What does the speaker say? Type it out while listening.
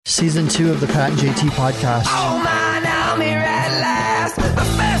Season 2 of the Pat and JT podcast. Oh man, I'm here at last. The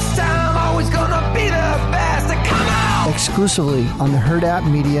best time, always gonna be the best. Come on! Exclusively on the Herd App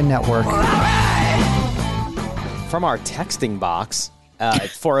Media Network. All right. From our texting box at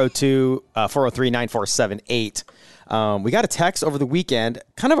 402-403-9478, we got a text over the weekend,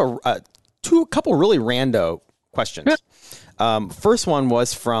 kind of a couple really rando questions. First one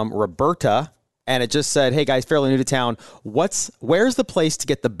was from Roberta, and it just said, "Hey guys, fairly new to town. Where's the place to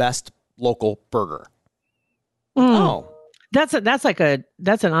get the best local burger?" Oh, that's an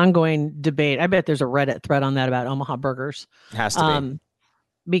ongoing debate. I bet there's a Reddit thread on that about Omaha burgers. it has to be.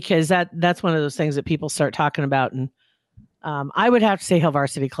 Because that's one of those things that people start talking about, and I would have to say Hill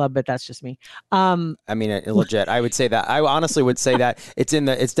Varsity Club, but that's just me. I mean, legit. I would say that. I honestly would say that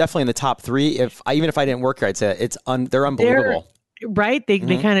it's definitely in the top 3. Even if I didn't work here, I'd say they're unbelievable. Right? They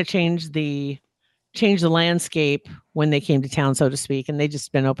kind of changed the landscape when they came to town, so to speak, and they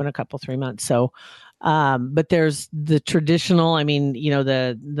just been open 3 months. So, but there's the traditional. I mean,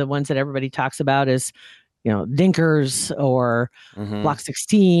 the ones that everybody talks about is, Dinkers or Block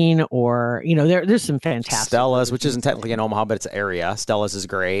 16, or there's some fantastic Stella's, which isn't technically in Omaha, but it's an area. Stella's is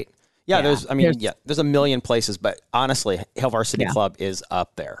great. Yeah, there's a million places, but honestly, Hill Varsity Club is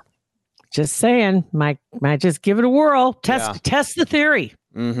up there. Just saying, might just give it a whirl. Test the theory.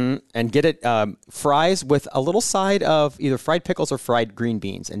 And get it fries with a little side of either fried pickles or fried green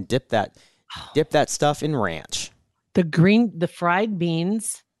beans, and dip that stuff in ranch. The fried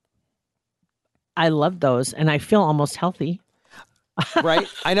beans, I love those, and I feel almost healthy. Right?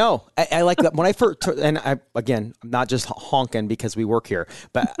 I know. I like that. When I first, and I'm not just honking because we work here,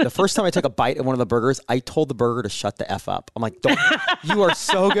 but the first time I took a bite of one of the burgers, I told the burger to shut the F up. I'm like, you are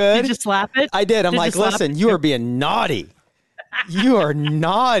so good. Did you slap it? I did. I'm like, listen, you are being naughty. You are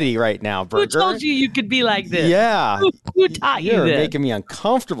naughty right now, burger. Who told you could be like this? Yeah. Who taught you You're this? making me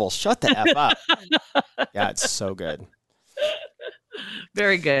uncomfortable. Shut the F up. Yeah, it's so good.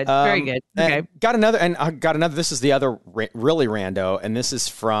 Very good. Very good. Okay. Got another. This is the other really rando, and this is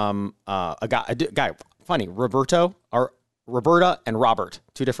from a guy. Funny, Roberta and Robert,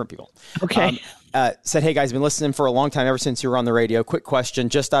 2 different people. Okay. Said, "Hey guys, been listening for a long time, ever since you were on the radio. Quick question,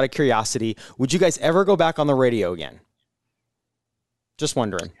 just out of curiosity, would you guys ever go back on the radio again? Just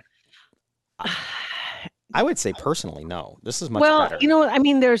wondering." I would say personally, no. This is much better. I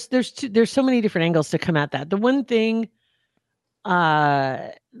mean, there's so many different angles to come at that. The one thing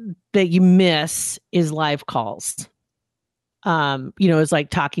that you miss is live calls. It's like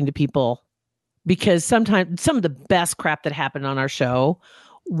talking to people, because sometimes some of the best crap that happened on our show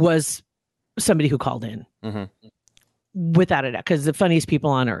was somebody who called in, without a doubt, because the funniest people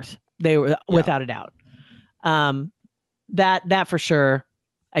on earth, they were, without a doubt. That for sure,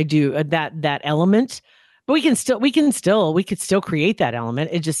 I do that element. But we could still create that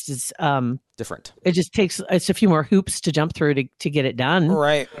element. It just is different. It just takes a few more hoops to jump through to get it done.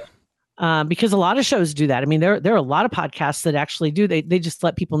 Right. Because a lot of shows do that. I mean, there are a lot of podcasts that actually do. They just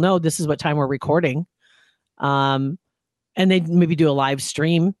let people know this is what time we're recording. And they maybe do a live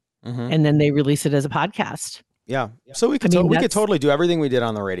stream, and then they release it as a podcast. Yeah. So we could totally do everything we did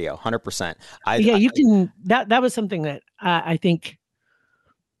on the radio, 100%. You can. That was something that I think.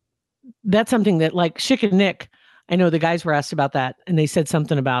 That's something that, like Schick and Nick, I know the guys were asked about that, and they said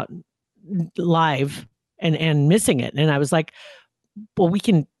something about live and missing it. And I was like, well, we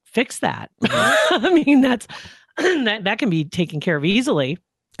can fix that. I mean, that can be taken care of easily.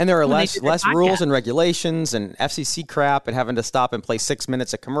 And there are less rules and regulations and FCC crap and having to stop and play 6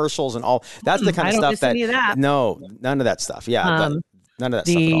 minutes of commercials and all. That's the kind of stuff that. No, none of that stuff. Yeah. None of that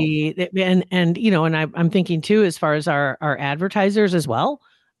stuff at all. And I'm thinking too, as far as our advertisers as well.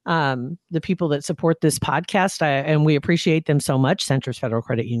 The people that support this podcast, and we appreciate them so much, Centris Federal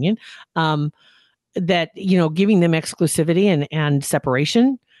Credit Union, that, giving them exclusivity and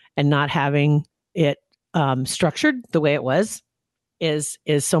separation and not having it structured the way it was is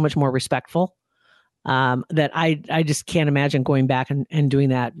so much more respectful, that I just can't imagine going back and doing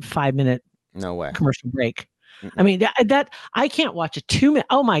that 5-minute no way commercial break. Mm-mm. I mean, that I can't watch a 2-minute.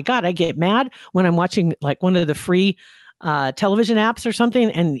 Oh my God, I get mad when I'm watching like one of the free television apps or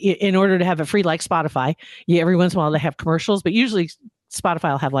something, and in order to have a free, like Spotify, every once in a while they have commercials, but usually Spotify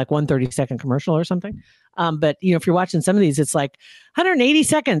will have like 1 30-second commercial or something. But if you're watching some of these, it's like 180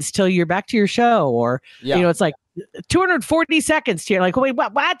 seconds till you're back to your show, or it's like 240 seconds to you're like, wait,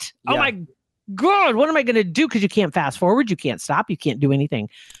 what? Yeah. Oh my God, what am I going to do? Because you can't fast forward, you can't stop, you can't do anything.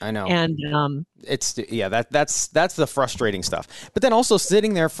 I know. And that's the frustrating stuff. But then also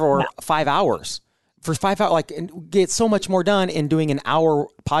sitting there for 5 hours. for 5 hours, like get so much more done in doing an hour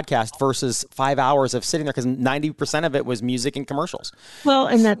podcast versus 5 hours of sitting there because 90% of it was music and commercials. Well,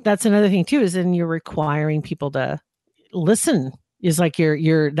 and that's another thing too, is then you're requiring people to listen. Is like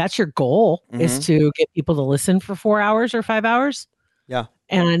that's your goal is to get people to listen for 4 hours or 5 hours. Yeah.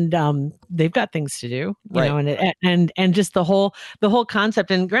 And they've got things to do, you Right. know, and just the whole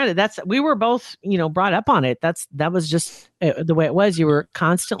concept. And granted, we were both, you know, brought up on it. That was just the way it was. You were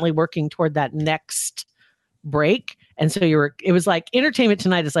constantly working toward that next break, and so it was like Entertainment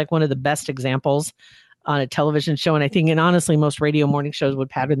Tonight is like one of the best examples on a television show. And I think, and honestly, most radio morning shows would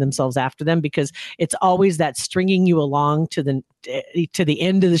pattern themselves after them because it's always that stringing you along to the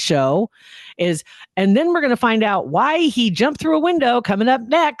end of the show and then we're going to find out why he jumped through a window coming up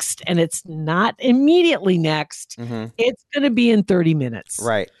next. And it's not immediately next. It's going to be in 30 minutes.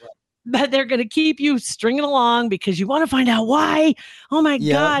 Right. But they're going to keep you stringing along because you want to find out why. Oh my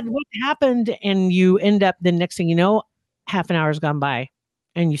God, what happened? And you end up, the next thing you know, half an hour's gone by.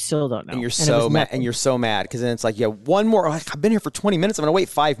 And you still don't know. And you're so mad. And you're so mad because then it's like, one more. I've been here for 20 minutes. I'm going to wait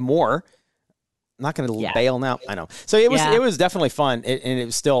 5 more. I'm not going to bail now. I know. So it was definitely fun. And it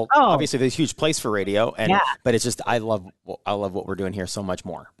was still obviously there's a huge place for radio. But it's just, I love what we're doing here so much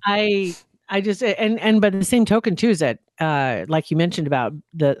more. I just, and by the same token too, is that like you mentioned about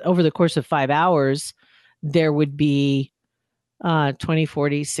over the course of 5 hours, there would be 20,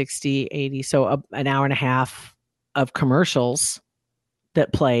 40, 60, 80. So an hour and a half of commercials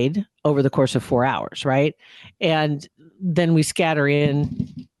that played over the course of 4 hours, right? And then we scatter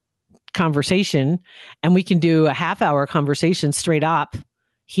in conversation, and we can do a half-hour conversation straight up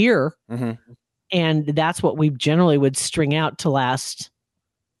here, and that's what we generally would string out to last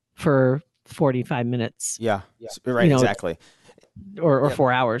for 45 minutes. Yeah, right, you know, exactly. Or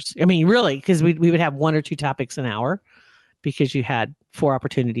 4 hours. I mean, really, because we would have 1 or 2 topics an hour because you had 4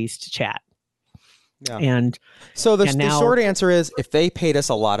 opportunities to chat. Yeah. And so the short answer is, if they paid us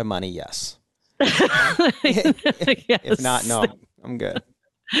a lot of money, yes. If not, no, I'm good.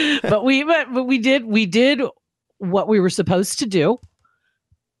 But we did what we were supposed to do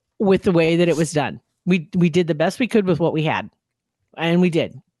with the way that it was done. We did the best we could with what we had, and we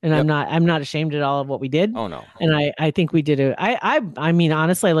did. And I'm not ashamed at all of what we did. Oh no. And I think we did I mean,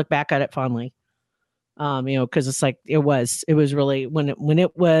 honestly, I look back at it fondly. You know, because it's like it was really when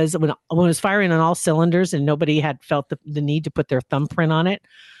it was firing on all cylinders and nobody had felt the need to put their thumbprint on it.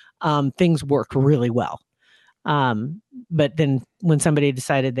 Things worked really well. But then when somebody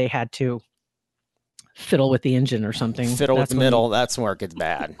decided they had to fiddle with the engine or something, fiddle with the middle, that's where it gets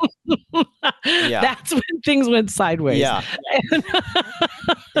bad. Yeah, that's when things went sideways. Yeah,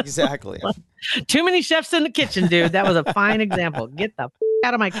 exactly. Too many chefs in the kitchen, dude. That was a fine example. Get the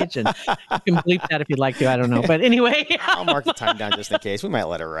out of my kitchen. You can bleep that if you'd like to. I don't know, but anyway, I'll mark the time down just in case. We might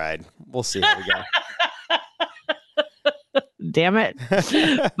let it ride. We'll see how we go. Damn it.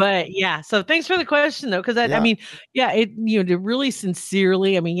 But yeah, so thanks for the question though, because I mean, to really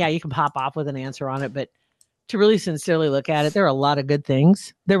sincerely, I mean, you can pop off with an answer on it, but to really sincerely look at it, there are a lot of good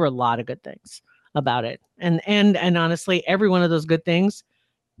things. There were a lot of good things about it, and honestly, every one of those good things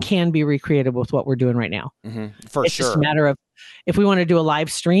can be recreated with what we're doing right now. For it's sure. Just a matter of if we want to do a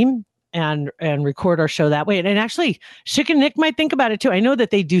live stream and record our show that way. And actually, Schick and Nick might think about it too. I know that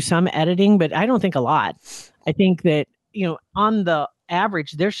they do some editing, but I don't think a lot. I think that, you know, on the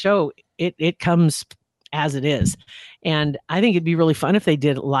average, their show, it comes as it is. And I think it'd be really fun if they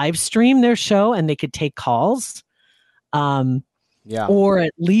did live stream their show and they could take calls. Or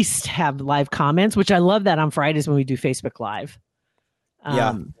at least have live comments, which I love that on Fridays when we do Facebook Live.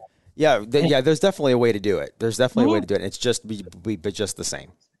 There's definitely a way to do it. There's definitely a way to do it. It's just be just the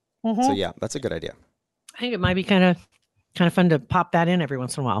same. So yeah, that's a good idea. I think it might be kind of fun to pop that in every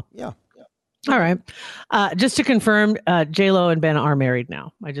once in a while. Yeah. All right. Just to confirm, J-Lo and Ben are married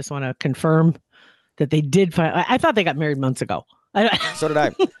now. I just want to confirm that they did I thought they got married months ago. So did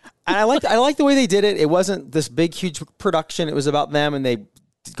I. And I like the way they did it. It wasn't this big, huge production. It was about them, and they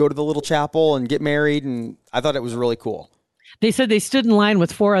go to the little chapel and get married. And I thought it was really cool. They said they stood in line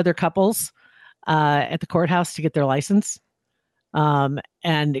with 4 other couples at the courthouse to get their license. And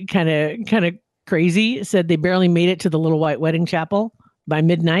kind of crazy, said they barely made it to the little white wedding chapel by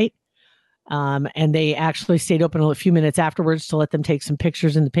midnight. And they actually stayed open a few minutes afterwards to let them take some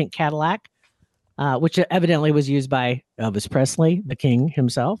pictures in the pink Cadillac, which evidently was used by Elvis Presley, the king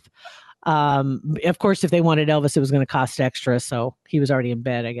himself. Of course, if they wanted Elvis, it was going to cost extra. So he was already in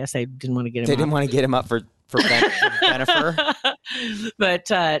bed. I guess they didn't want to get him. They didn't want to get him up for Bennifer. But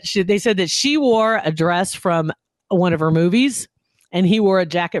they said that she wore a dress from one of her movies and he wore a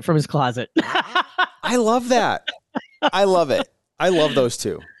jacket from his closet. I love that. I love it. I love those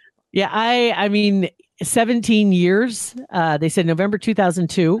two. Yeah, I mean, 17 years. They said November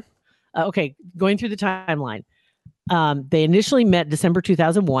 2002. Okay, going through the timeline. They initially met December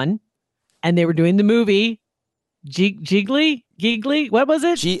 2001, and they were doing the movie Giggly. What was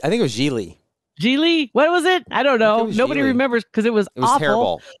it? I think it was Geely. Geely? What was it? I don't know. Nobody Geely. remembers because it was awful.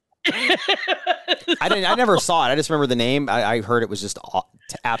 Terrible. I never saw it. I just remember the name. I heard it was just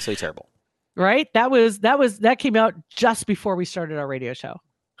absolutely terrible. Right? That came out just before we started our radio show.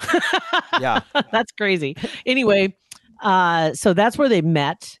 Yeah. That's crazy. Anyway, so that's where they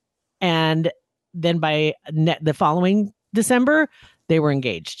met. And then by the following December, they were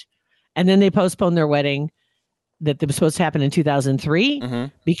engaged. And then they postponed their wedding that was supposed to happen in 2003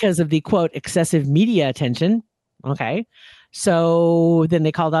 because of the, quote, excessive media attention. Okay. So then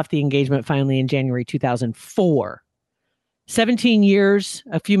they called off the engagement finally in January 2004. 17 years,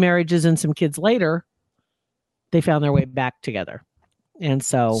 a few marriages, and some kids later, they found their way back together. And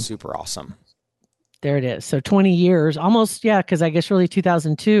so super awesome. There it is. So 20 years, almost, yeah, because I guess really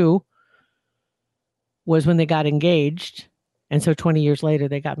 2002 was when they got engaged. And so 20 years later,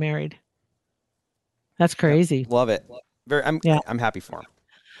 they got married. That's crazy. Love it. I'm happy for him.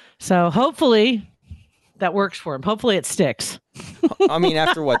 So hopefully that works for him. Hopefully it sticks. I mean,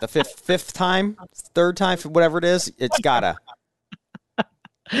 after what, the fifth time, third time, whatever it is, it's gotta.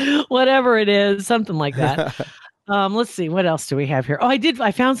 Whatever it is, something like that. Let's see. What else do we have here? Oh,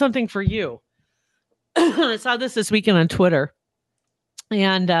 I found something for you. I saw this weekend on Twitter.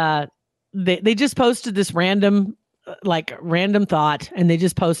 And they just posted this random thought, and they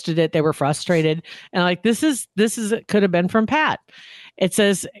just posted it. They were frustrated. And like, this could have been from Pat. It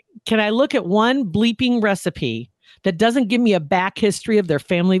says, can I look at one bleeping recipe that doesn't give me a back history of their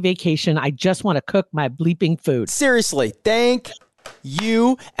family vacation? I just want to cook my bleeping food. Seriously, thank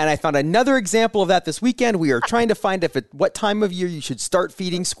you. And I found another example of that this weekend. We are trying to find what time of year you should start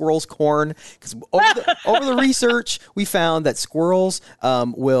feeding squirrels corn, because over the research we found that squirrels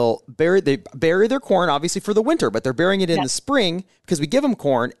will bury their corn obviously for the winter, but they're burying it in the spring because we give them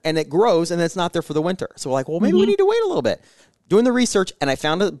corn and it grows and it's not there for the winter. So we're like, well, maybe we need to wait a little bit. Doing the research, and I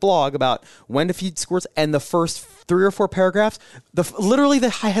found a blog about when to feed squirrels, and the first 3 or 4 paragraphs, literally the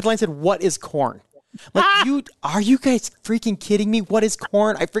headline said, "What is corn?" Like, are you guys freaking kidding me? What is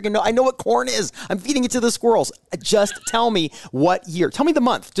corn? I freaking know. I know what corn is. I'm feeding it to the squirrels. Just tell me what year. Tell me the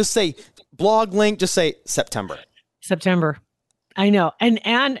month. Just say blog link. Just say September. September. I know.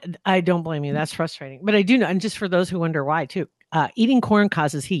 And I don't blame you. That's frustrating. But I do know. And just for those who wonder why too, eating corn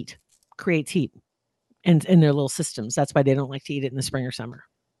causes heat, creates heat in their little systems. That's why they don't like to eat it in the spring or summer.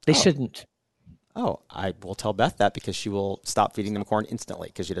 They shouldn't. Oh, I will tell Beth that, because she will stop feeding them corn instantly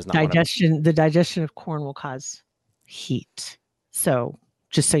because she does not The digestion of corn will cause heat. So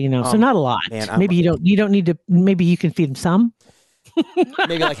just so you know, so not a lot. Man, maybe you don't need to. Maybe you can feed them some.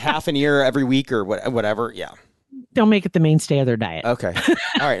 Maybe like half an ear every week or whatever. Yeah. Don't make it the mainstay of their diet. Okay.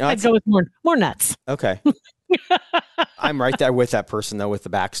 All right. No, I'd go with more nuts. Okay. I'm right there with that person though, with the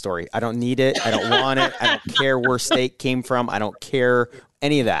backstory. I don't need it. I don't want it. I don't care where steak came from. I don't care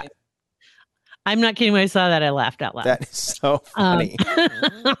any of that. I'm not kidding. When I saw that, I laughed out loud. That is so funny.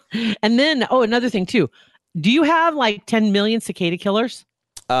 And then, another thing too. Do you have like 10 million cicada killers?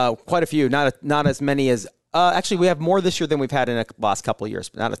 Quite a few. Not as many as. Actually, we have more this year than we've had in the last couple of years,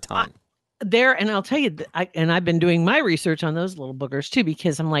 but not a ton. And I'll tell you, I've been doing my research on those little boogers too,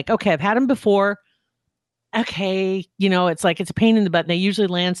 because I'm like, okay, I've had them before. Okay, it's like it's a pain in the butt. And they usually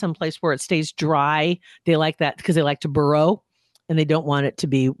land someplace where it stays dry. They like that because they like to burrow. And they don't want it to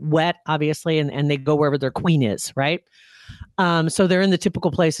be wet, obviously, and they go wherever their queen is, right? So they're in the typical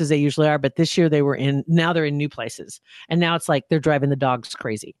places they usually are, but this year now they're in new places. And now it's like they're driving the dogs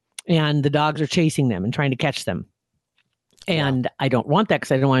crazy. And the dogs are chasing them and trying to catch them. And I don't want that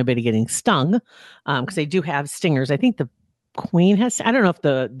because I don't want anybody getting stung, because they do have stingers. I think the queen has, I don't know if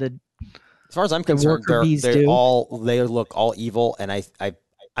the as far as I'm concerned, they look all evil, and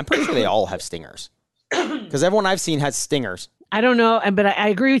I'm pretty sure they all have stingers. Because everyone I've seen has stingers. I don't know, but I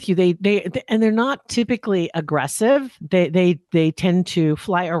agree with you. They and they're not typically aggressive. They tend to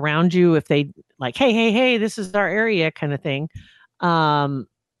fly around you if they like, hey, this is our area kind of thing. And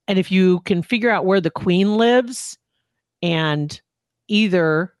if you can figure out where the queen lives, and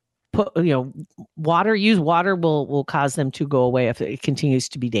either put use water will cause them to go away if it continues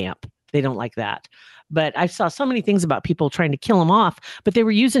to be damp. They don't like that. But I saw so many things about people trying to kill them off, but they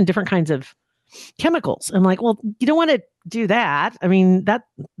were using different kinds of chemicals. I'm like, well, you don't want to do that. I mean, that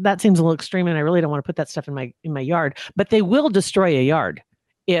seems a little extreme, and I really don't want to put that stuff in my yard. But they will destroy a yard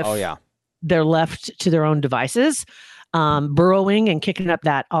if they're left to their own devices, burrowing and kicking up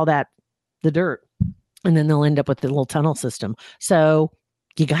the dirt, and then they'll end up with the little tunnel system. So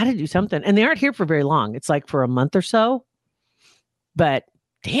You got to do something. And they aren't here for very long. It's like for a month or so. But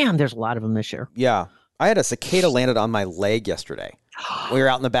damn, there's a lot of them this year. Yeah. I had a cicada landed on my leg yesterday. We were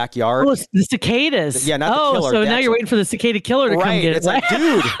out in the backyard. Oh, it's the cicadas. Yeah, not the killer. So now you're waiting for the cicada killer to come get It's it. like,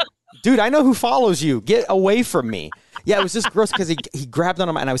 dude, I know who follows you. Get away from me. Yeah, it was just gross because he grabbed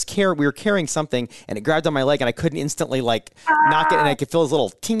on my, and we were carrying something, and it grabbed on my leg, and I couldn't instantly like knock it, and I could feel his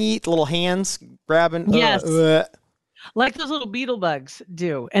little little hands grabbing. Yes. Like those little beetle bugs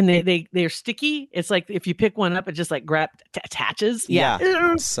do. And they're sticky. It's like if you pick one up, it just like attaches.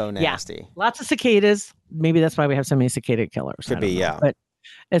 Yeah. So nasty. Yeah. Lots of cicadas. Maybe that's why we have so many cicada killers. Could be, yeah. But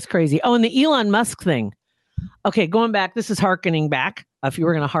it's crazy. Oh, and the Elon Musk thing. Okay, going back, this is hearkening back. If you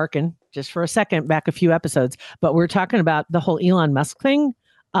were going to hearken just for a second, back a few episodes, but we're talking about the whole Elon Musk thing.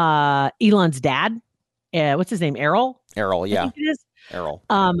 Elon's dad, what's his name? Errol, yeah. I think it is. Errol.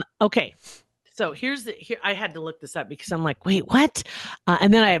 Okay. So here I had to look this up because I'm like, wait, what?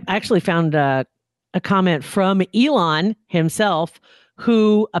 And then I actually found a comment from Elon himself,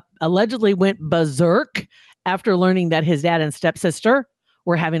 who allegedly went berserk after learning that his dad and stepsister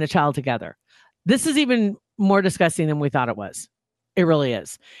were having a child together. This is even more disgusting than we thought it was. It really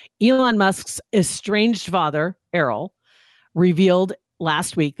is. Elon Musk's estranged father, Errol, revealed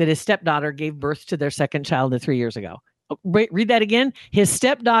last week that his stepdaughter gave birth to their second child 3 years ago. Read that again. His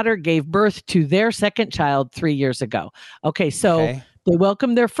stepdaughter gave birth to their second child 3 years ago. Okay, so they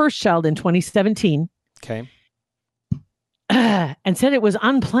welcomed their first child in 2017. Okay. And said it was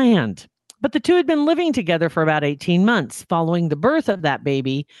unplanned. But the two had been living together for about 18 months following the birth of that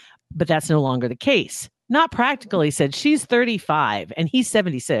baby, but that's no longer the case. Not practical, he said. She's 35 and he's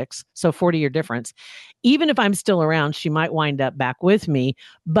 76, so 40-year difference. Even if I'm still around, she might wind up back with me.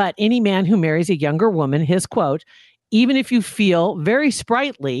 But any man who marries a younger woman, his quote, even if you feel very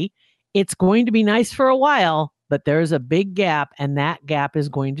sprightly, it's going to be nice for a while, but there's a big gap, and that gap is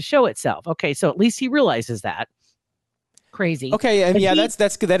going to show itself. Okay, so at least he realizes that. Crazy. Okay, and yeah,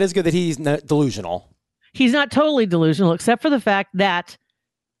 that's good. That is good that he's not delusional. He's not totally delusional, except for the fact that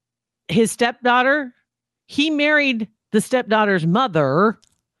his stepdaughter, he married the stepdaughter's mother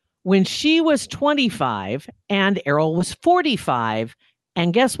when she was 25 and Errol was 45.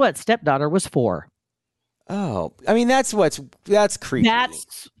 And guess what? Stepdaughter was 4. Oh, I mean, that's creepy.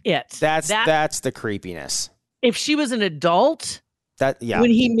 That's it. That's the creepiness. If she was an adult, when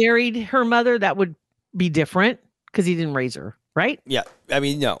he married her mother, that would be different because he didn't raise her, right? Yeah. I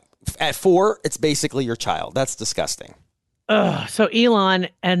mean, no. At 4, it's basically your child. That's disgusting. So Elon,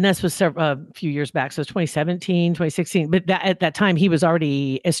 and this was a few years back, so 2017, 2016, but at that time he was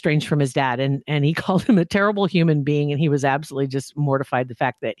already estranged from his dad, and he called him a terrible human being, and he was absolutely just mortified the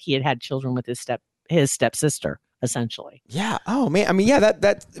fact that he had children with his stepsister, essentially. Yeah. Oh man. I mean, yeah,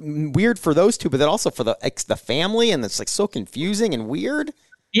 that's weird for those two, but then also for the family, and it's like so confusing and weird.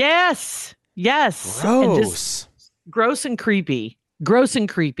 Yes. Gross. And just gross and creepy.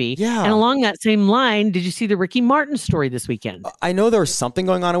 Yeah. And along that same line, did you see the Ricky Martin story this weekend? I know there was something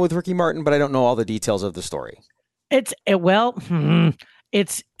going on with Ricky Martin, but I don't know all the details of the story. It's a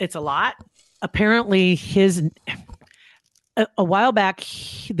lot. Apparently a while back,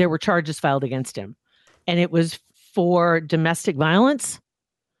 there were charges filed against him, and it was for domestic violence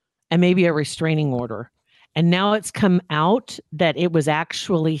and maybe a restraining order. And now it's come out that it was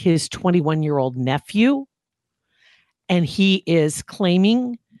actually his 21-year-old nephew. And he is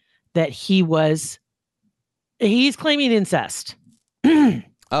claiming that he's claiming incest.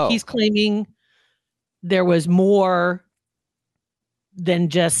 Oh. He's claiming there was more than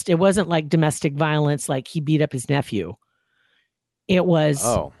just, it wasn't like domestic violence, like he beat up his nephew. It was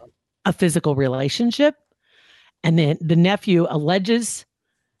a physical relationship. And then the nephew alleges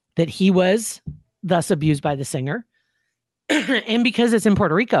that he was thus abused by the singer. And because it's in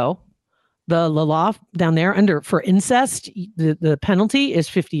Puerto Rico, the law down there for incest, the penalty is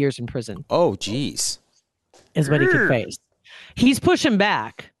 50 years in prison. Oh, geez. Is what he could face. He's pushing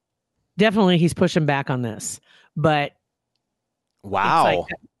back. Definitely he's pushing back on this. But wow. Like,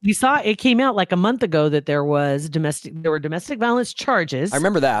 we saw it came out like a month ago that there were domestic violence charges. I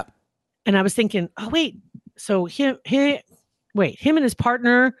remember that. And I was thinking, oh wait, so him and his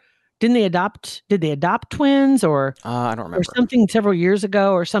partner, did they adopt twins or I don't remember, or something several years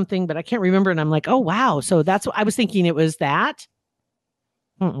ago or something, but I can't remember. And I'm like, oh wow. So that's what I was thinking it was that.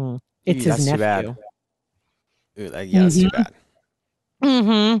 It's his nephew. Yeah, that's too bad.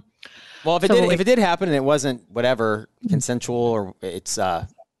 Mm-hmm. Well, if it did happen and it wasn't whatever consensual, or it's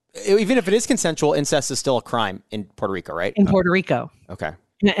even if it is consensual, incest is still a crime in Puerto Rico, right? In Puerto Rico. Okay.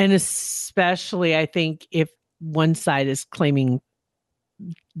 And especially I think if one side is claiming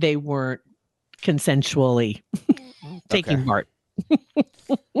they weren't consensually taking part.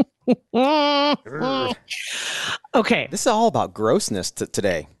 Okay. This is all about grossness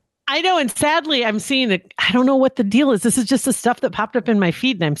today. I know, and sadly, I'm seeing it. I don't know what the deal is. This is just the stuff that popped up in my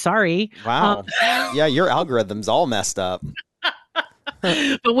feed, and I'm sorry. Wow. Yeah, your algorithm's all messed up.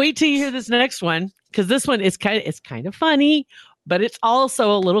 But wait till you hear this next one, because this one is kind of funny, but it's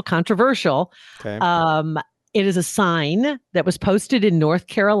also a little controversial. Okay. It is a sign that was posted in North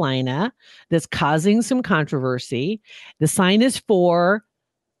Carolina that's causing some controversy. The sign is for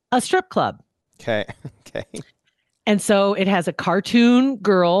a strip club. Okay. Okay. And so it has a cartoon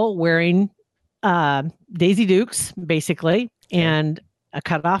girl wearing Daisy Dukes, basically, and a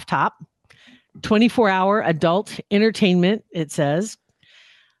cutoff top. 24-hour adult entertainment, it says.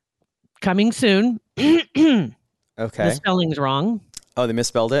 Coming soon. Okay. The spelling's wrong. Oh, they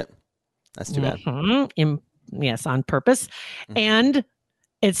misspelled it? That's too bad. Yes, on purpose. And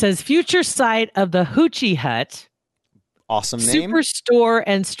it says future site of the Hoochie Hut. Awesome name. Superstore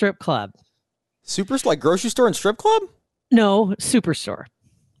and strip club. Like grocery store and strip club? No, superstore.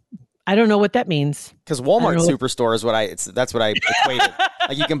 I don't know what that means. Because Walmart superstore is that's what I equated.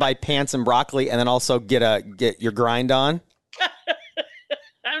 Like you can buy pants and broccoli and then also get your grind on.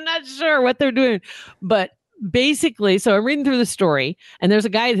 I'm not sure what they're doing, but basically, so I'm reading through the story, and there's a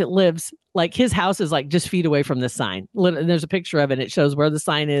guy that lives, like his house is like just feet away from the sign. And there's a picture of it. It shows where the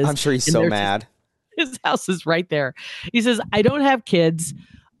sign is. I'm sure he's so mad. His house is right there. He says, I don't have kids.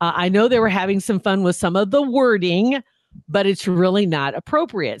 I know they were having some fun with some of the wording, but it's really not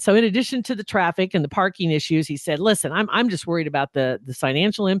appropriate. So in addition to the traffic and the parking issues, he said, listen, I'm just worried about the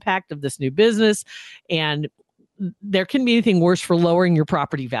financial impact of this new business, and there can be anything worse for lowering your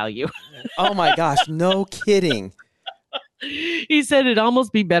property value. Oh my gosh, no kidding. He said it'd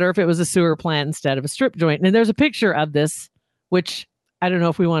almost be better if it was a sewer plant instead of a strip joint. And there's a picture of this, which I don't know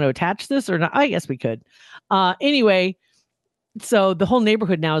if we want to attach this or not. I guess we could. Anyway, so the whole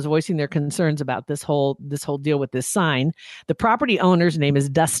neighborhood now is voicing their concerns about this whole deal with this sign. The property owner's name is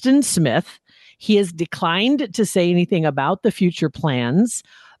Dustin Smith. He has declined to say anything about the future plans,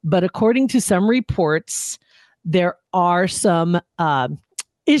 but according to some reports, there are some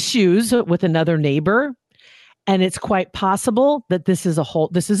issues with another neighbor, and it's quite possible that this is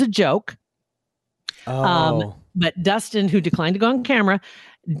a joke. Oh. But Dustin, who declined to go on camera,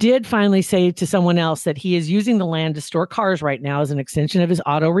 did finally say to someone else that he is using the land to store cars right now as an extension of his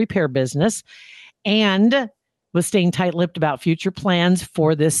auto repair business, and was staying tight-lipped about future plans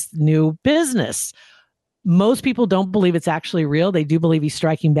for this new business. Most people don't believe it's actually real. They do believe he's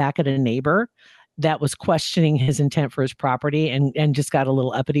striking back at a neighbor that was questioning his intent for his property and just got a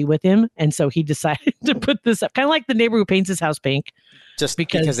little uppity with him. And so he decided to put this up, kind of like the neighbor who paints his house pink. Just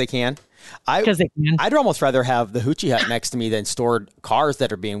because they can? Because they can. I'd almost rather have the Hoochie Hut next to me than stored cars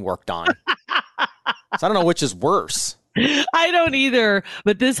that are being worked on. So I don't know which is worse. I don't either,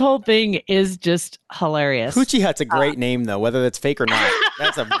 but this whole thing is just hilarious. Hoochie Hut's a great name, though, whether it's fake or not.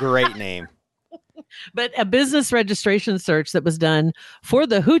 That's a great name. But a business registration search that was done for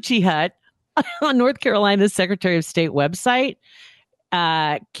the Hoochie Hut on North Carolina's Secretary of State website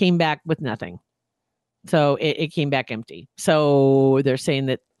came back with nothing. So it came back empty. So they're saying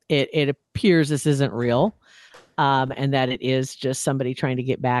that it appears this isn't real, and that it is just somebody trying to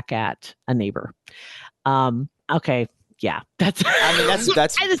get back at a neighbor. Okay. Yeah, that's. I mean,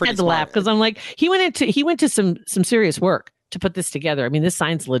 that's. I just had to laugh because I'm like, he went to some serious work to put this together. I mean, this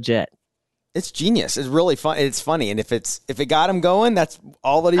sign's legit. It's genius. It's really fun. It's funny, and if it got him going, that's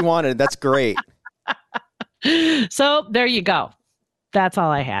all that he wanted. That's great. So there you go. That's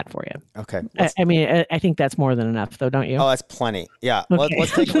all I had for you. Okay. I mean, I think that's more than enough, though, don't you? Oh, that's plenty. Yeah. Okay.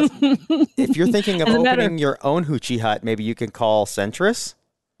 Let's take. If you're thinking of opening your own Hoochie Hut, maybe you can call Centris.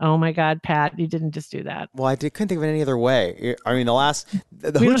 Oh my God, Pat! You didn't just do that. Well, couldn't think of it any other way. I mean,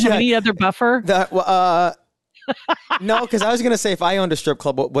 the we don't have any other buffer. No, because I was going to say if I owned a strip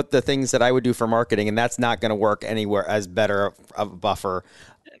club, what the things that I would do for marketing, and that's not going to work anywhere as better of a buffer.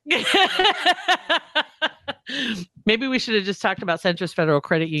 Maybe we should have just talked about Centris Federal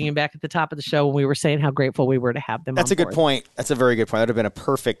Credit Union back at the top of the show when we were saying how grateful we were to have them. That's a good point. That's a very good point. That would have been a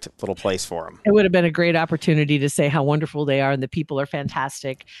perfect little place for them. It would have been a great opportunity to say how wonderful they are, and the people are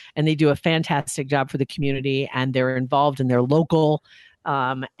fantastic, and they do a fantastic job for the community, and they're involved and they're local.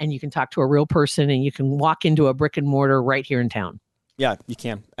 And you can talk to a real person, and you can walk into a brick and mortar right here in town. Yeah, you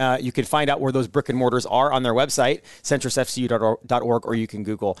can. You can find out where those brick and mortars are on their website, centrisfcu.org, or you can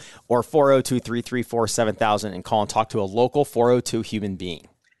Google or 402-334-7000 and call and talk to a local 402 human being.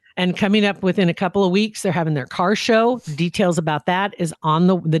 And coming up within a couple of weeks, they're having their car show. Details about that is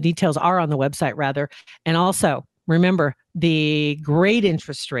the details are on the website rather. And also remember the great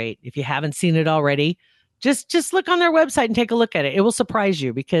interest rate. If you haven't seen it already, Just look on their website and take a look at it. It will surprise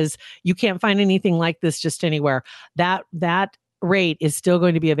you because you can't find anything like this just anywhere. That rate is still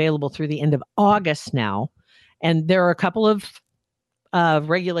going to be available through the end of August now. And there are a couple of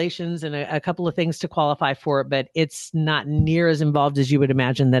regulations and a couple of things to qualify for it, but it's not near as involved as you would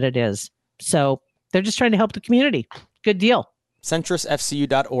imagine that it is. So they're just trying to help the community. Good deal.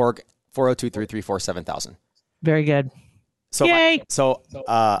 CentrusFCU.org, 402-334-7000. Very good. So, Yay.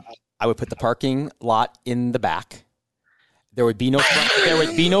 I would put the parking lot in the back. There would be no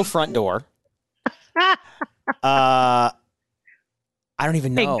front door. I don't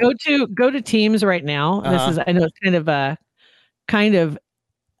even know. Hey, go to Teams right now. This is, I know it's kind of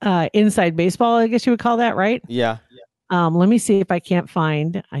inside baseball, I guess you would call that, right? Yeah. Let me see if I can't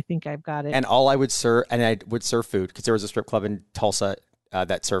find. I think I've got it. And I would serve food because there was a strip club in Tulsa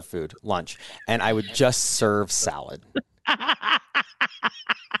that served food, lunch, and I would just serve salad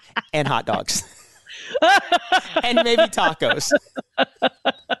and hot dogs and maybe tacos.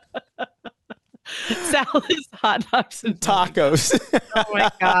 Salads, hot dogs, and tacos. Oh my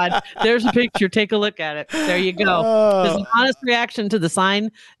God. There's a picture. Take a look at it. There you go. There's an honest reaction to the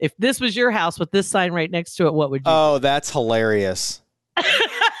sign. If this was your house with this sign right next to it, what would you do? Oh, that's hilarious.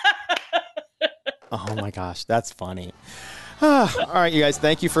 Oh my gosh, that's funny. All right, you guys,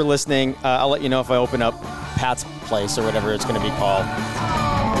 thank you for listening. I'll let you know if I open up Pat's Place or whatever it's going to be called.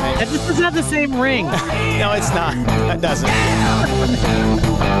 That just doesn't have the same ring. No, it's not. That doesn't.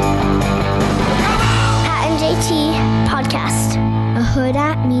 Pat and JT Podcast, a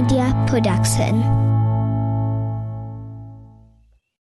Huda Media Production.